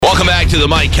Welcome back to the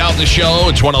Mike Calta Show.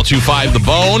 It's 102.5 The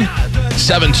Bone,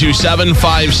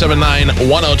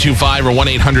 727-579-1025 or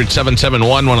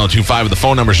 1-800-771-1025. The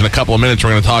phone numbers in a couple of minutes.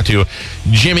 We're going to talk to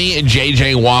Jimmie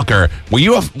J.J. Walker.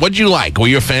 What'd you like? Were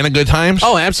you a fan of Good Times?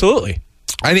 Oh, absolutely.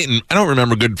 I don't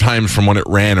remember Good Times from when it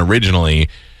ran originally,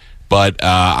 but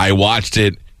I watched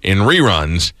it in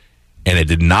reruns, and it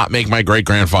did not make my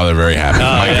great-grandfather very happy.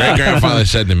 Great-grandfather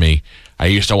said to me, I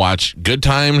used to watch Good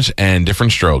Times and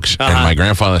Different Strokes, and my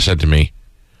grandfather said to me,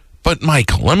 but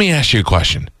Mike, let me ask you a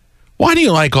question. Why do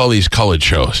you like all these colored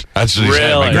shows? That's what he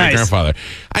said, my great-grandfather.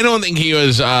 I don't think he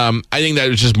was, I think that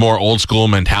was just more old-school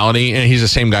mentality, and he's the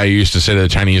same guy who used to say to the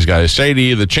Chinese guys, say to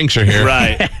you, the chinks are here,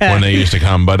 when they used to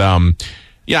come. But,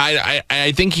 yeah,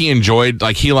 I think he enjoyed,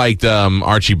 like, he liked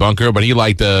Archie Bunker, but he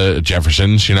liked the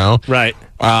Jeffersons, you know? Right.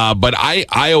 But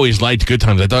I always liked Good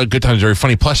Times. I thought Good Times were very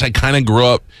funny. Plus, I kind of grew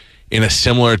up in a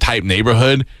similar type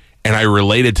neighborhood, and I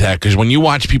related to that because when you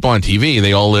watch people on TV,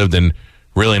 they all lived in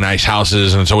really nice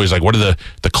houses, and it's always like, what are the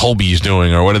Colbys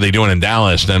doing, or what are they doing in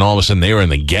Dallas? Then all of a sudden they were in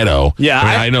the ghetto. Yeah,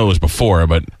 I know it was before,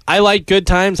 but I like Good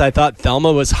Times. I thought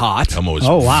Thelma was hot. Thelma was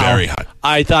very hot.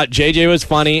 I thought JJ was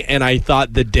funny, and I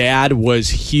thought the dad was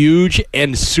huge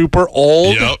and super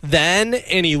old then,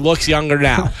 and he looks younger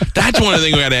now. That's one of the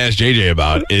things we got to ask JJ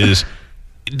about is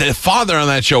the father on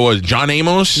that show was John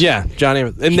Amos. Yeah, John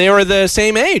Amos. And they were the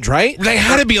same age, right? They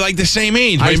had to be like the same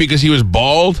age, maybe because he was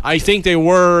bald. I think they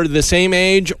were the same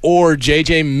age, or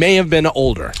JJ may have been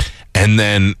older. And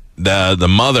then the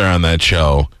mother on that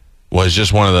show was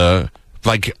just one of the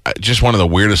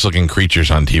weirdest looking creatures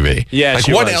on TV. Yeah, like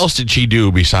what else did she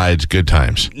do besides Good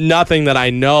Times? Nothing that I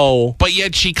know. But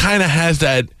yet she kind of has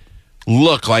that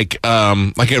look, like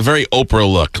a very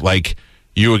Oprah look, like.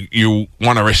 You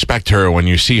want to respect her when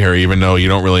you see her, even though you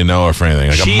don't really know her for anything.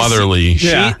 Like a motherly.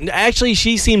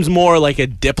 She seems more like a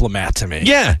diplomat to me.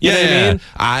 Yeah. You know what I mean?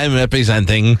 I'm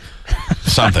representing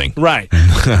something. Right.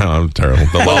 I'm terrible.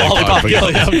 The lollipop.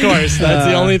 Of course. That's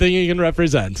the only thing you can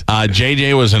represent.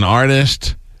 JJ was an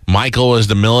artist. Michael was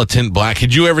the militant black.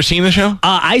 Had you ever seen the show?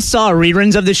 I saw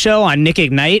reruns of the show on Nick at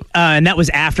Night, and that was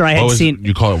after I had seen.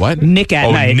 You call it what? Nick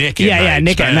at Night. Nick at Night. Yeah,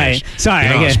 Nick at Night. Sorry,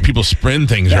 I get people sprint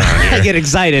things around here. I get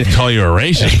excited. Call you a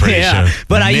racist pretty soon.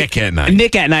 But Nick at Night.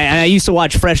 Nick at Night, and I used to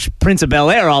watch Fresh Prince of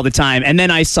Bel-Air all the time, and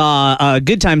then I saw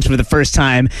Good Times for the first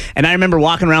time, and I remember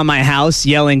walking around my house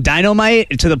yelling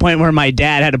 "Dynamite" to the point where my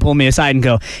dad had to pull me aside and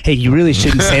go, "Hey, you really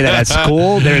shouldn't say that at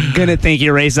school. They're gonna think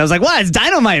you're racist." I was like, "What? It's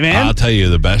Dynamite, man." I'll tell you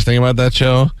the best thing about that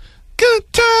show.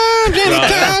 Good times,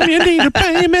 anytime you need a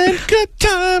payment. Good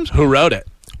times. Who wrote it?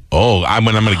 Oh, I'm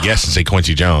going to guess and say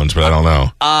Quincy Jones, but I don't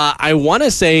know. I want to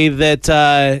say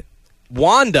that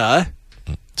Wanda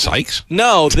Sykes?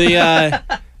 No,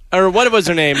 or what was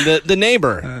her name? The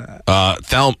neighbor.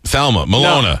 Thelma.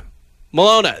 Malona. No.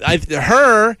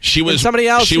 Malona. She was somebody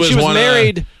else. She was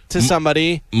married to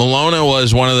somebody. Malona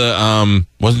was one of the,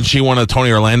 wasn't she one of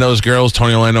Tony Orlando's girls?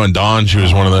 Tony Orlando and Dawn. She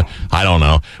was one of the, I don't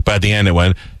know. But at the end it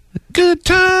went, good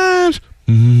times.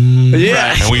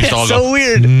 Yeah. And we used to all so go,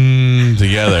 weird.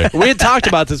 Together. We had talked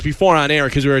about this before on air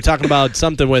because we were talking about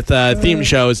something with theme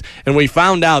shows, and we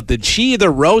found out that she either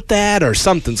wrote that or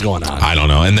something's going on. I don't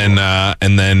know. And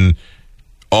then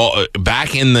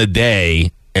back in the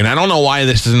day, and I don't know why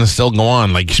this doesn't still go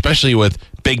on, like especially with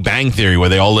Big Bang Theory, where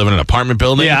they all live in an apartment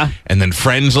building, and then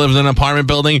Friends lives in an apartment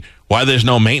building. Why there's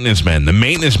no maintenance man? The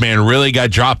maintenance man really got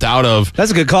dropped out of.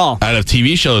 That's a good call. Out of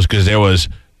TV shows because there was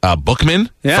Bookman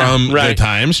from Good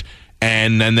Times.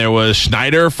 And then there was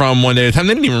Schneider from One Day at a Time.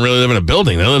 They didn't even really live in a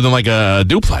building. They lived in like a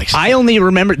duplex. I only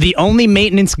remember, the only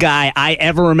maintenance guy I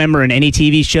ever remember in any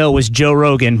TV show was Joe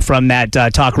Rogan from that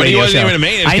talk radio show. He wasn't even a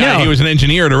maintenance guy. He was an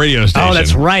engineer at a radio station. Oh,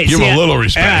 that's right. Give him a little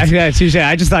respect. Yeah, touche.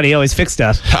 I just thought he always fixed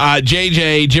stuff.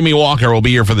 JJ, Jimmie Walker will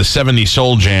be here for the 70s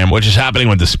Soul Jam, which is happening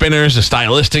with the Spinners, the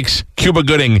Stylistics, Cuba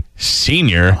Gooding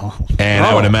Sr., and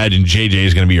I would imagine JJ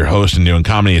is going to be your host and doing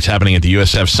comedy. It's happening at the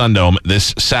USF Sundome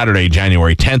this Saturday,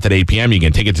 January 10th at 8 p.m. You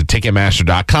can tickets at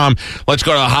Ticketmaster.com. Let's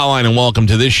go to the hotline and welcome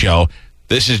to this show.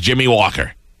 This is Jimmie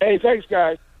Walker. Hey, thanks,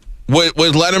 guys. Was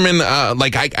Letterman,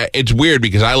 it's weird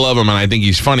because I love him and I think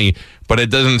he's funny, but he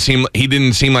didn't seem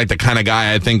like the kind of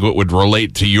guy I think would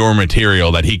relate to your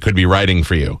material that he could be writing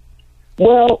for you.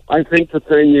 Well, I think the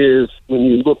thing is when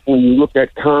you look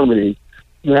at comedy,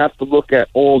 you have to look at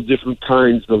all different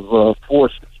kinds of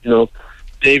forces. You know,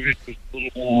 David was a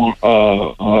little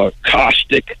more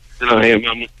caustic than I am.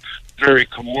 I'm a very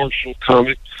commercial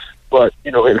comic, but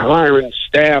in hiring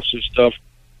staffs and stuff,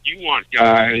 you want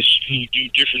guys who do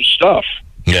different stuff.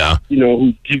 Yeah.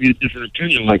 Who give you a different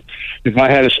opinion. Like if I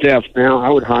had a staff now, I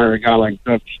would hire a guy like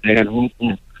Doug Stanhope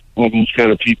or all those kind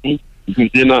of people because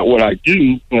they're not what I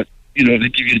do, but they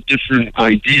give you a different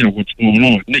idea of what's going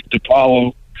on. Nick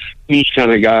DiPaolo, those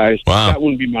kind of guys. Wow. That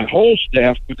wouldn't be my whole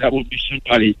staff, but that would be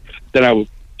somebody that I would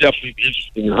definitely be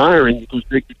interested in hiring because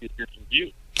they could get different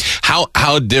views.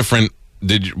 How different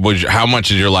how much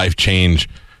did your life change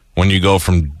when you go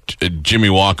from Jimmie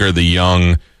Walker, the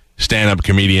young stand-up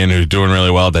comedian who's doing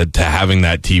really well, to having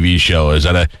that TV show? Is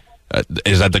that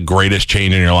the greatest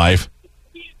change in your life?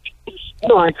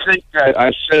 No, I think that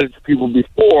I said it to people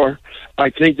before.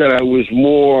 I think that I was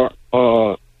more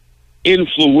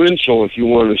influential, if you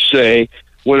want to say,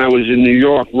 when I was in New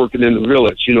York working in the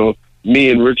Village.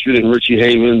 Me and Richard and Richie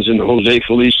Havens and Jose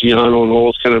Feliciano and all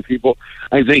those kind of people.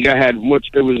 I think I had it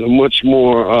was a much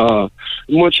more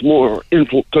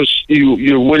influence because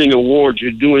you're winning awards,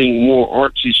 you're doing more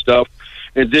artsy stuff,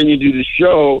 and then you do the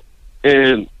show.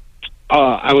 And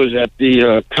I was at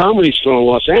the Comedy Store in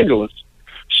Los Angeles,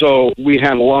 so we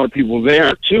had a lot of people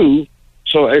there too.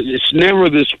 So it's never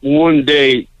this one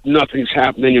day nothing's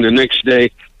happening, and the next day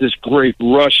this great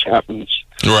rush happens.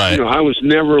 Right. I was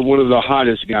never one of the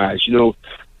hottest guys.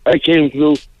 I came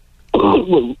through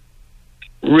with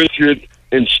Richard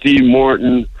and Steve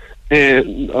Martin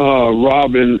and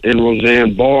Robin and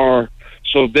Roseanne Barr.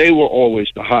 So they were always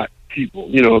the hot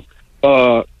people.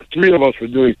 Three of us were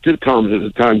doing sitcoms at the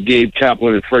time, Gabe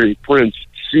Kaplan and Freddie Prinze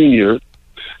Sr.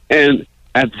 And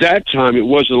at that time, it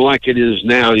wasn't like it is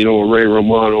now, Ray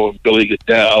Romano and Billy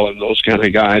Goodell and those kind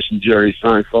of guys and Jerry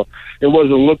Seinfeld. It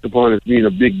wasn't looked upon as being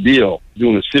a big deal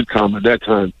doing a sitcom at that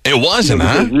time. It wasn't,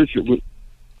 huh? Richard was,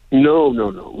 no.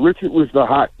 Richard was the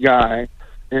hot guy,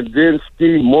 and then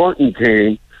Steve Martin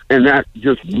came, and that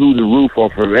just blew the roof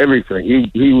off of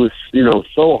everything. He was,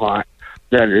 so hot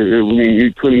that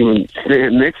you couldn't even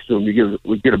stand next to him. You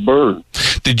get a burn.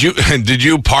 Did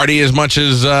you party as much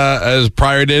as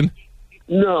Pryor did?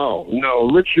 No.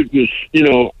 Richard was,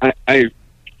 I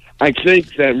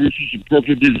think that Richard's a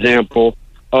perfect example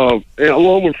of,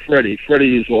 along with Freddie.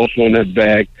 Freddie is also in that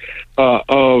bag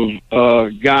of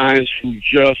guys who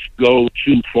just go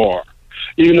too far.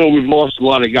 Even though we've lost a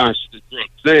lot of guys to the drug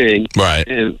thing, right?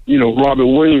 And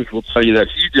Robin Williams will tell you that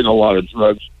he did a lot of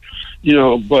drugs.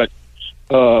 But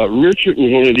Richard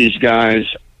was one of these guys.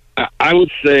 I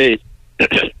would say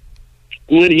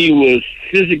when he was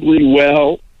physically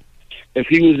well. If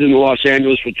he was in Los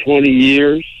Angeles for 20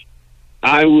 years,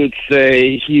 I would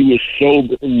say he was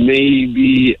sober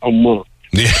maybe a month.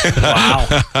 Yeah. Wow.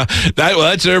 That's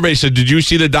what everybody said. Did you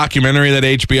see the documentary that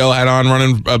HBO had on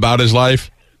running about his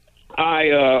life?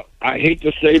 I hate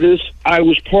to say this. I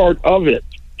was part of it.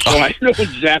 So I know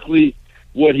exactly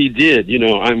what he did.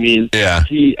 Yeah.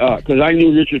 Because I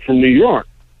knew Richard from New York,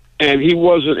 and he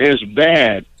wasn't as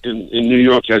bad in New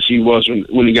York as he was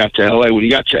when he got to L.A. When he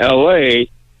got to L.A.,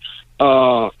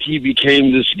 he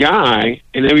became this guy,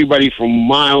 and everybody from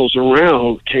miles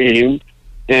around came,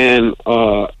 and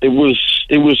it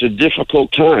was a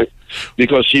difficult time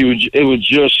because it would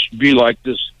just be like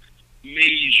this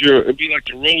major. It'd be like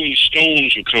the Rolling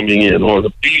Stones were coming in, or the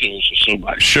Beatles, or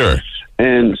somebody. Sure.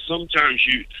 And sometimes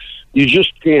you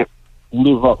just can't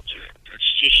live up to it.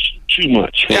 It's just too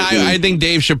much. Yeah, I think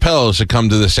Dave Chappelle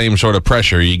succumbed to the same sort of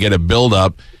pressure. You get a build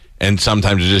up. And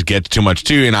sometimes it just gets too much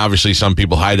too, and obviously some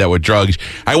people hide that with drugs.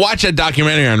 I watched that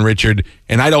documentary on Richard,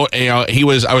 and I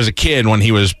was a kid when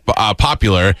he was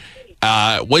popular.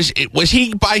 Was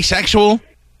he bisexual?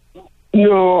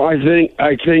 No, I think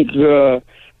the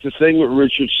thing with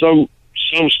Richard, some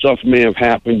stuff may have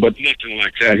happened, but nothing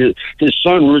like that. His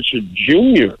son Richard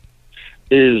Jr.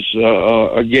 is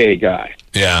a gay guy.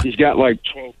 Yeah, he's got like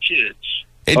 12 kids.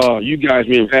 You guys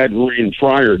may have had Rain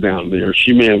Pryor down there.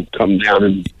 She may have come down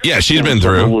and she's been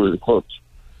through. One of the quotes.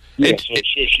 Yeah, so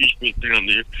she's been down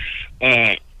there.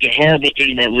 The horrible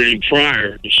thing about Rain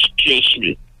Pryor, this kills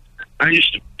me. I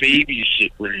used to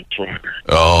babysit Rain Pryor.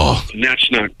 Oh, and that's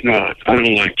not God. I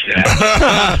don't like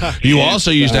that. You also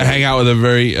used to hang out with a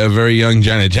very young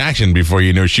Janet Jackson before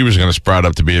you knew she was going to sprout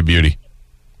up to be a beauty.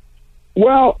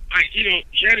 Well,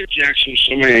 Janet Jackson,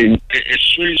 somebody, as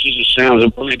strange as it sounds,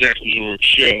 and probably that was on a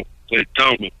show, like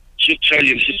Thelma, she'll tell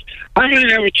you this. I really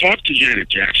never talked to Janet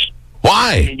Jackson.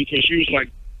 Why? Because she was like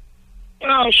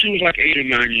 8 or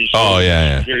 9 years old. Oh,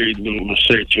 yeah. Very little to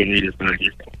say to an 8 or 9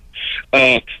 year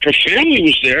old. Her family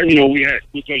was there,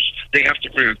 because they have to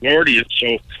bring a guardian,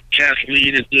 so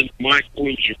Kathleen and then Michael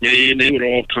and Jermaine, they would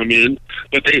all come in,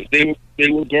 but they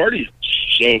were guardians,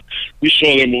 so we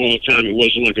saw them all the time. It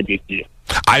wasn't like a big deal.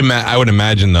 I would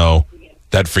imagine, though,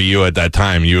 that for you at that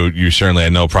time, you certainly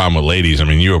had no problem with ladies. I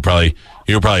mean, you were probably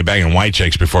banging white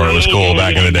chicks before it was cool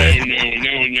back in the day. No.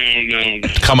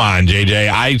 Come on,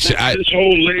 JJ. This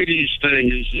whole ladies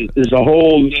thing is a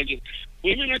whole.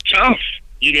 Women are tough,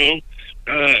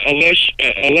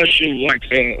 unless you like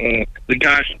the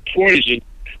guy from Poison,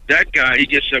 that guy, he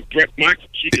gets a Brett Michaels.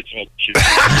 He gets all the chicks.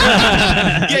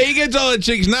 Yeah, he gets all the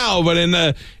chicks now, but in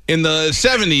the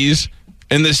 70s.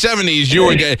 In the 70s, you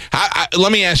were gay.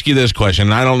 Let me ask you this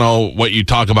question. I don't know what you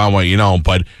talk about, what you know,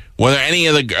 but were there any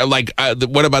of the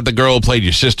what about the girl who played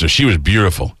your sister? She was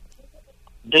beautiful.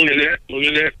 Bernadette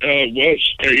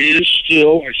is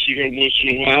still. I see her once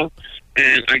in a while,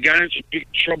 and I got into big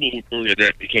trouble with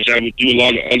Bernadette because I would do a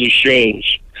lot of other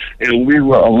shows, and we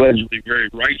were allegedly very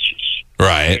righteous.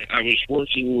 Right. I was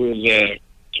working with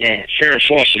Farrah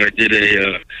Fawcett. I did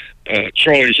a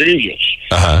Charlie's Angels,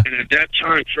 and at that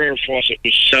time, Farrah Fawcett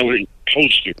was selling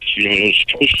posters. You know, those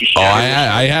posters. Oh,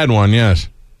 I had one. Yes.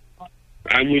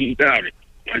 I wouldn't doubt it.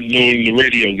 I'm knowing the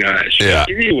radio guys. Yeah.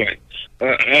 Anyway,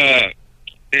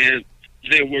 and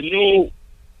there were no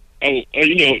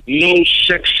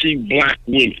sexy black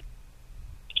women.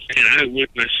 And I went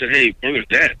and I said, hey,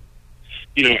 Bernadette,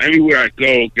 everywhere I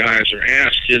go, guys are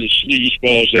asking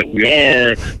sleazeballs that we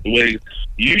are, the way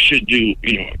you should do,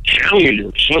 a calendar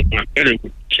or something. I bet it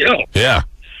would kill. Yeah.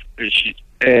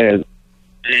 And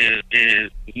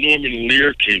Norman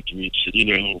Lear came to me and said,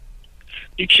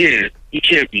 you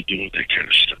can't be doing that kind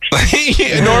of stuff.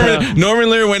 Yeah, Norman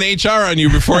Lear went HR on you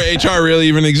before HR really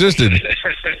even existed.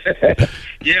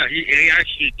 Yeah, he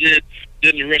actually did.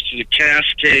 Then the rest of the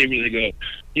cast came and they go,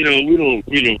 we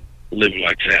don't live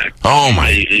like that. Oh my!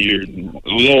 Your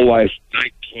low life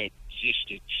nightclub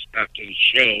existence after the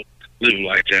show live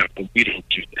like that, but we don't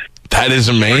do that. That is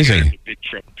amazing. I got in big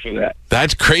trouble for that.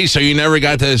 That's crazy. So you never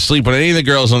got to sleep with any of the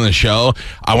girls on the show.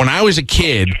 When I was a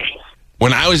kid,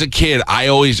 I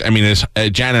always,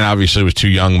 Janet obviously was too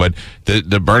young, but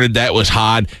the Bernadette was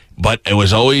hot. But it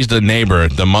was always the neighbor,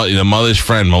 the mother's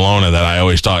friend, Malona, that I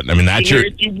always thought. That's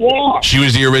she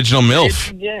was the original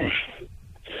MILF.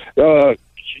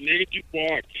 Sinead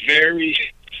Dubois, very,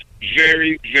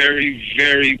 very, very,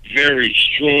 very, very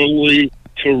strongly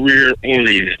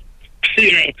career-oriented.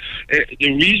 The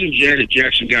reason Janet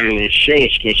Jackson got on the show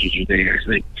is because of Janae, I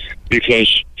think.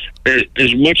 Because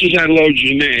as much as I love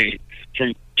Janae,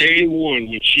 from day one,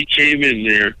 when she came in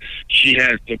there, she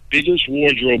had the biggest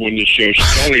wardrobe on the show. She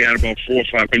probably had about 400 or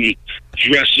 500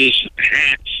 dresses,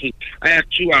 hats. And I had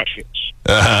 2 outfits.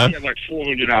 She had like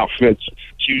 400 outfits.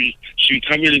 She would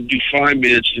come in and do 5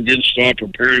 minutes and then start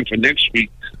preparing for next week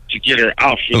to get her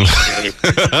outfits together.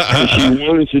 And she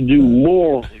wanted to do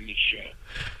more on the show.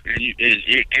 And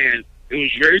it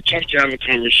was very tough to have a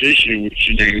conversation with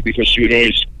Janae because she would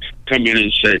always come in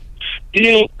and say,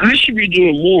 I should be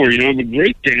doing more. I'm a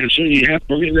great dancer. You have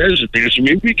Bernadette as a dancer.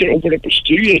 Maybe we can open up a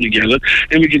studio together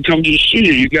and we can come to the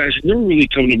studio. You guys never really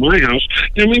come to my house.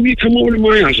 Maybe you come over to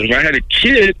my house. If I had a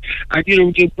kid,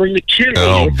 we could bring the kid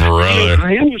over. Oh, brother.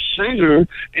 I am a singer,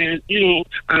 and,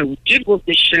 I did work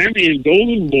with Sammy and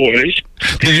Golden Boys.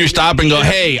 Did you stop and go,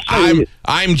 hey, I'm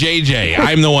JJ.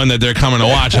 I'm the one that they're coming to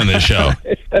watch on this show?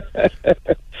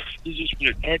 You just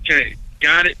went, okay.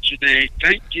 Got it today.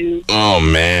 Thank you. Oh,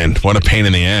 man. What a pain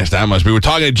in the ass that must be. We're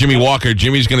talking to Jimmie Walker.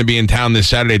 Jimmie's going to be in town this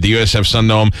Saturday at the USF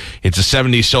Sundome. It's a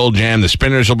 70s soul jam. The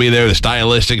Spinners will be there, the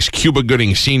Stylistics, Cuba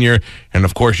Gooding Sr., and,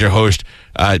 of course, your host,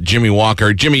 Jimmie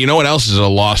Walker. Jimmie, you know what else is a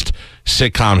lost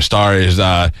sitcom star is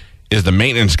the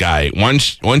maintenance guy.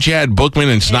 Once you had Bookman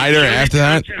and Snyder after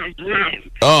that. Brown.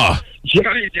 Oh.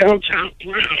 Johnny Downtown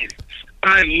Brown.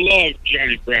 I love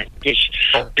Johnny Brown because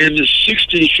in the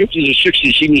 50s and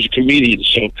 60s, he was a comedian.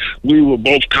 So we were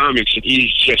both comics, and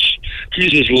he's as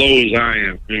low as I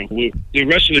am. The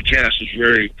rest of the cast is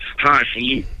very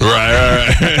highfalutin.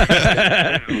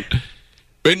 Right.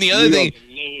 But the other thing,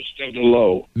 the lowest of the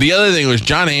low. The other thing was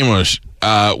John Amos.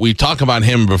 We talked about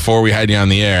him before we had you on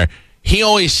the air. He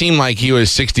always seemed like he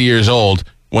was 60 years old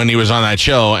when he was on that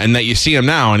show, and that you see him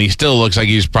now, and he still looks like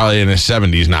he's probably in his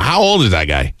 70s now. How old is that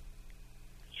guy?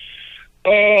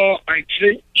 I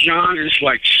think John is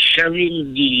like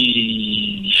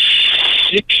 76,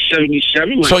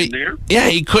 77, so there. Yeah,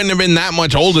 he couldn't have been that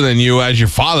much older than you as your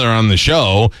father on the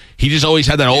show. He just always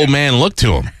had that old man look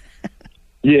to him.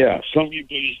 Yeah, some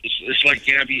people, it's like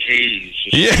Gabby Hayes.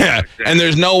 Yeah, like and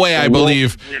there's no way I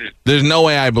believe that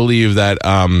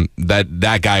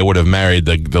that guy would have married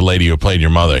the lady who played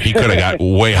your mother. He could have got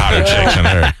way hotter chicks than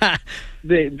her.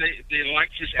 They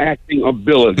liked his acting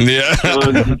ability. Yeah.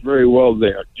 John did very well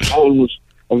there. John was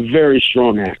a very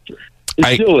strong actor.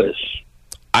 Still is.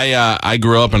 I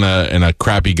grew up in a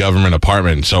crappy government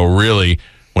apartment, so really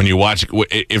when you watch,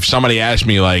 if somebody asks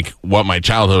me like what my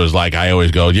childhood was like, I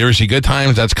always go, "Do you ever see Good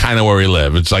Times?" That's kind of where we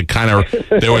live. It's like kind of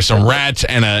there were some rats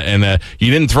and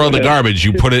you didn't throw the garbage,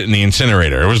 you put it in the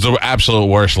incinerator. It was the absolute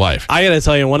worst life. I got to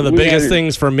tell you, one of the biggest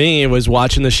things for me was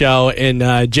watching the show,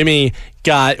 and Jimmie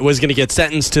was going to get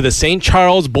sentenced to the St.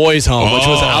 Charles Boys Home, which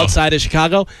was outside of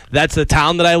Chicago. That's the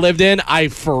town that I lived in. I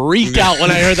freaked out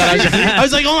when I heard that. I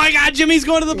was like, "Oh my God, Jimmie's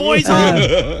going to the Boys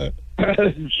Home."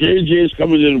 JJ's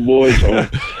coming to the Boys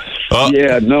Home.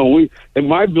 Yeah, no, we in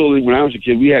my building when I was a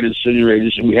kid, we had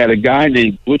incinerators, and we had a guy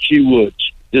named Butchie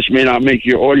Woods. This may not make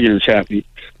your audience happy,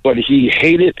 but he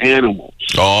hated animals.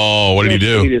 Oh, what did he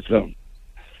do? Hated them.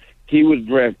 He would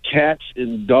grab cats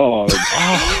and dogs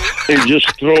and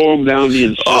just throw them down the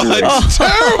incinerator. Oh, that's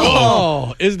terrible.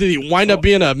 Oh, did he wind up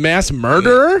being a mass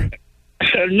murderer?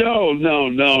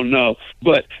 No.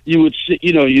 But you would see,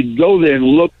 you'd go there and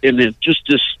look, and it's just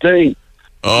this thing.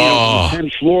 Oh, on the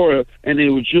 10th floor, and it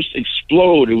would just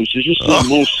explode. It was just the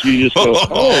most. You just go,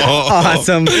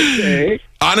 awesome. Okay.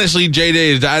 Honestly,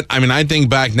 JD, I think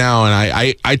back now,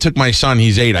 and I took my son,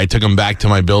 he's 8, I took him back to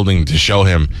my building to show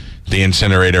him the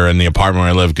incinerator in the apartment where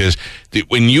I live, because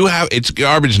when you have, it's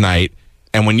garbage night,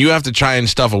 and when you have to try and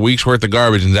stuff a week's worth of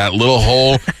garbage in that little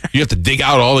hole, you have to dig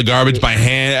out all the garbage by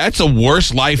hand. That's the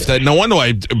worst life. That no wonder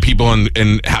why people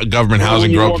in government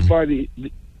housing grow up.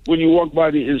 When you walk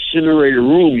by the incinerator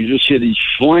room, you just hear these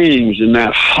flames and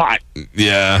that hot,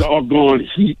 doggone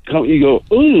heat. You go,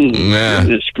 ooh,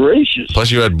 goodness gracious.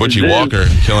 Plus, you had Butchie Walker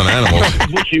killing animals.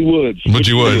 Butchie Woods.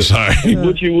 Butchie Woods, sorry.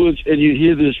 Butchie Woods, and you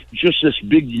hear this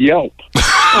big yelp. Those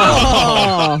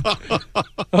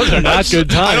are not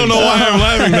good times. I don't know why I'm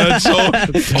laughing.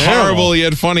 That's so horrible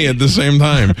yet funny at the same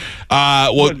time.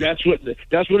 Well, that's what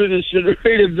an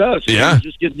incinerator does. Yeah. You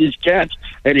just get these cats,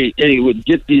 and he would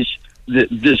get this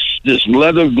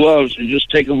leather gloves and just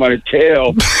take them by the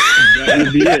tail. That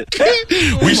would be it.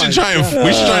 We should try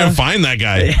and find that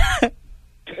guy.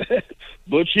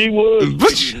 Butchie Woods,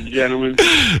 ladies and gentlemen.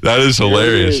 That is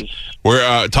hilarious.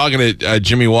 We're talking to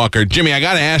Jimmie Walker. Jimmie, I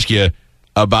got to ask you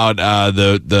about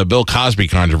the Bill Cosby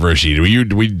controversy. Do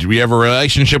we have a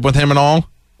relationship with him at all?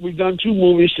 We've done 2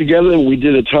 movies together, and we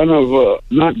did a ton of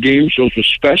not game shows, but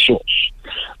specials.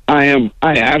 I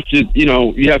have to,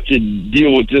 you have to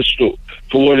deal with this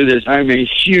for what it is. I'm a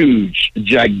huge,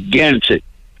 gigantic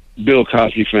Bill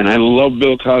Cosby fan. I love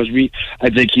Bill Cosby. I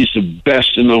think he's the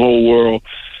best in the whole world.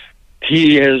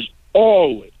 He has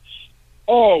always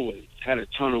had a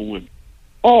ton of women.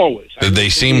 Always. Did they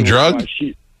seem drugged?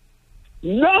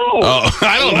 No. Oh,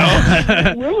 I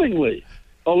don't know. Willingly.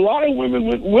 A lot of women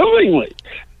went willingly.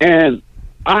 And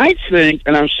I think,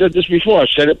 and I've said this before, I've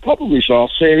said it publicly, so I'll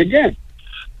say it again.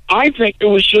 I think it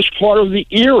was just part of the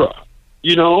era.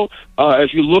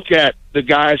 If you look at the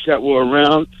guys that were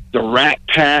around, the Rat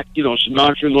Pack,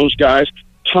 Sinatra and those guys,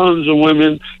 tons of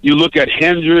women. You look at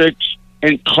Hendrix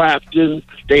and Clapton,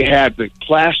 they had the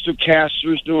plaster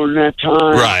casters during that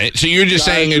time. Right. So you're just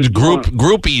saying it's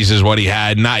groupies is what he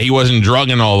had, not he wasn't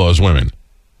drugging all those women.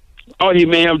 Oh, he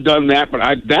may have done that, but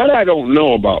I don't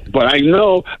know about. But I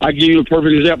know, I'll give you a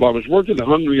perfect example. I was working at the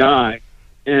Hungry Eye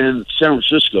in San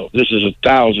Francisco. This is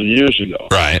 1,000 years ago.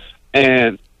 Right.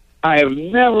 And I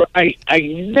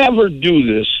never do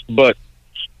this, but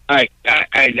I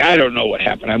don't know what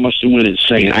happened. I must have went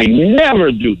insane. I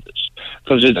never do this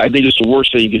because I think it's the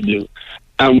worst thing you can do.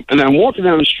 And I'm walking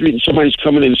down the street and somebody's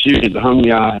coming in to see me at the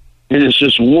Hungry Eye, and it's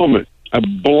this woman, a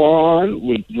blonde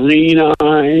with green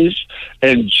eyes,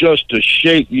 and just a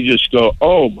shape. You just go,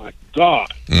 oh my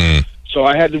God. Mm. So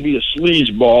I had to be a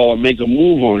sleazeball and make a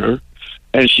move on her.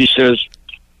 And she says,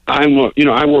 I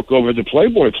work over at the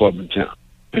Playboy Club in town.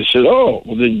 I said, oh,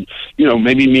 well then,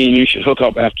 maybe me and you should hook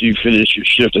up after you finish your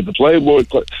shift at the Playboy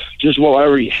Club. She says, well, I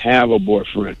already have a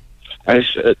boyfriend. I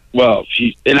said, well,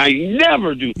 and I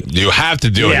never do this. You have to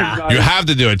do it. You have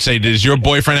to do it. Say, does your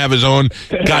boyfriend have his own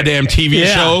goddamn TV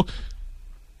show?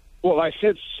 Well, I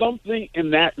said something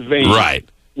in that vein. Right.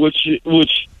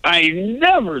 Which I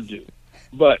never do.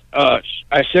 But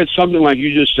I said something like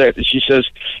you just said, and she says,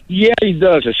 yeah, he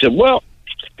does. I said, well,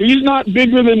 he's not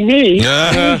bigger than me.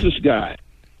 Who's this guy?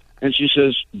 And she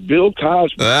says, Bill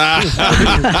Cosby.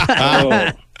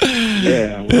 Yeah,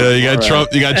 you got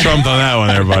Trump. You got trumped on that one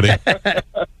there, buddy.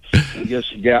 I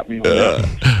guess you got me on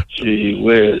that. Gee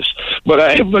whiz.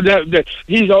 But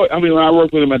he's always, when I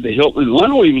work with him at the Hilton,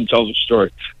 Leno even tells a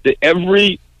story that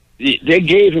they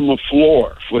gave him a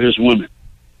floor for his women.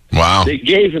 Wow. They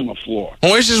gave him a floor.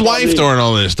 Well, where's his wife doing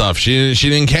all this stuff? She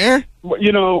didn't care?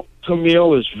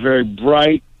 Camille is very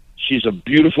bright. She's a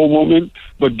beautiful woman.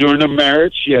 But during the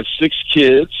marriage, she had 6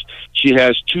 kids. She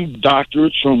has 2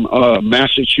 doctorates from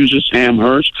Massachusetts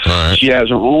Amherst. Right. She has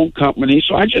her own company.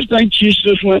 So I just think she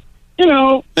just went,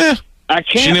 I can't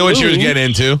She knew what she was getting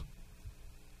into.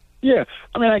 Yeah.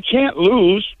 I mean, I can't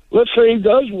lose. Let's say he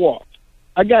does walk.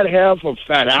 I got to have a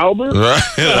Fat Albert. Right.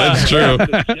 That's true.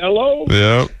 Jello.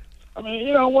 Yeah. I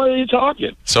mean, what are you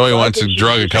talking? So he wants to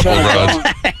drug a couple of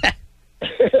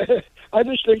roads. I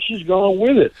just think she's going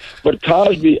with it. But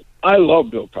Cosby, I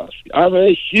love Bill Cosby. I'm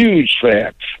a huge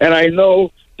fan. And I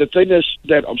know the thing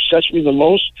that upsets me the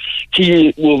most,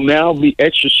 he will now be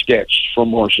etch-a-sketched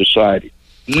from our society.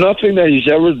 Nothing that he's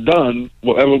ever done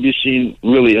will ever be seen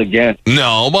really again.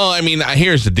 No, well, I mean,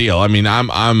 here's the deal. I mean,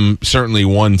 I'm certainly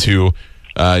one to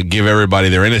give everybody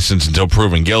their innocence until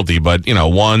proven guilty. But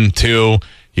 1, 2,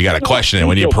 you got to question it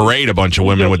when you parade a bunch of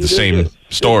women with the same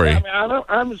story.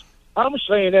 I mean, I'm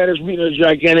saying that as being a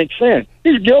gigantic fan.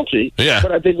 He's guilty,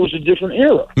 but I think it was a different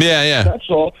era. Yeah. That's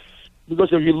all.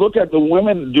 Because if you look at the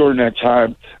women during that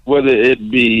time, whether it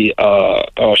be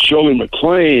Shirley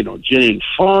MacLaine or Jane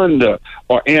Fonda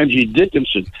or Angie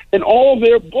Dickinson, in all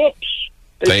their books,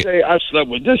 they say, I slept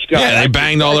with this guy. Yeah, they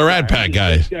banged all the Rat Pack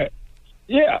guys.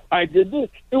 Yeah, I did this.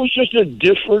 It was just a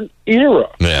different era.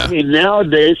 Yeah. I mean,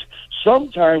 nowadays,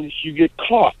 sometimes you get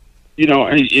caught, and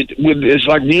it's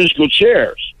like musical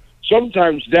chairs.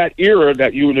 Sometimes that era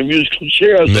that you were in the musical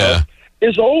chairs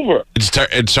is over.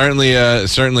 It's certainly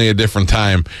a different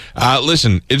time.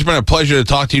 Listen, it's been a pleasure to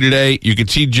talk to you today. You can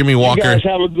see Jimmie Walker. You guys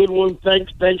have a good one.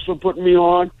 Thanks for putting me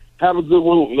on. Have a good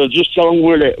one. Just tell them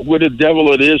where the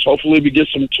devil it is. Hopefully we get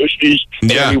some tushies and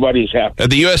everybody's happy. At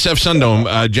the USF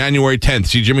Sundome, January 10th.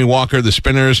 See Jimmie Walker, the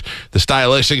Spinners, the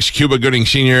Stylistics, Cuba Gooding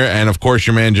Sr., and, of course,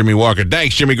 your man, Jimmie Walker.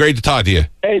 Thanks, Jimmie. Great to talk to you.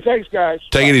 Hey, thanks, guys.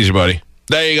 Take it easy, buddy.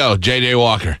 There you go, J.J.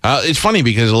 Walker. It's funny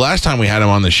because the last time we had him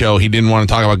on the show, he didn't want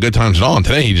to talk about good times at all, and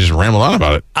today he just rambled on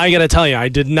about it. I got to tell you, I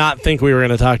did not think we were going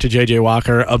to talk to J.J.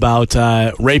 Walker about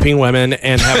raping women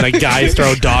and having a guy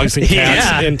throw dogs and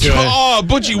cats into it. Oh,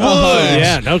 Butchie Woods.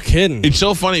 Yeah, no kidding. It's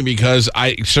so funny because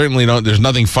I certainly don't, there's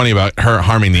nothing funny about her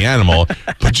harming the animal,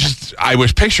 but just I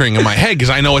was picturing in my head because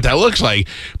I know what that looks like.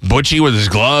 Butchie with his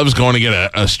gloves going to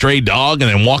get a stray dog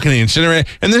and then walking the incinerator,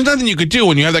 and there's nothing you could do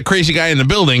when you have that crazy guy in the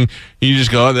building. You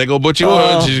just go, there go Butchie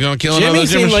Woods. He's going to kill another Jimmy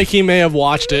seemed like he may have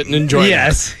watched it and enjoyed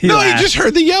it. He just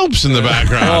heard the yelps in the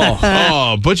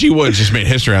background. Butchie Woods just made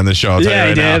history on this show. I'll tell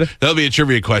you right now. That'll be a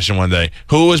trivia question one day.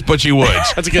 Who was Butchie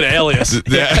Woods? That's a good alias. All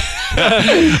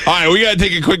right, we got to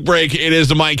take a quick break. It is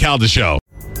the Mike Calta Show.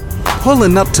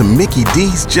 Pulling up to Mickey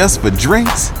D's just for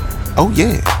drinks? Oh,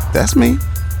 yeah, that's me.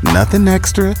 Nothing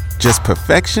extra, just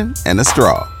perfection and a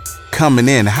straw. Coming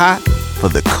in hot for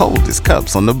the coldest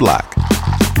cups on the block.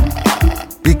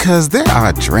 Because there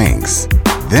are drinks.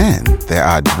 Then there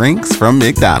are drinks from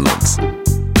McDonald's.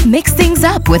 Mix things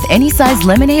up with any size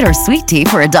lemonade or sweet tea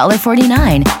for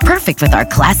 $1.49. Perfect with our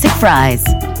classic fries.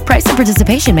 Price and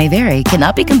participation may vary.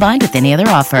 Cannot be combined with any other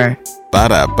offer.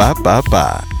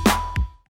 Ba-da-ba-ba-ba.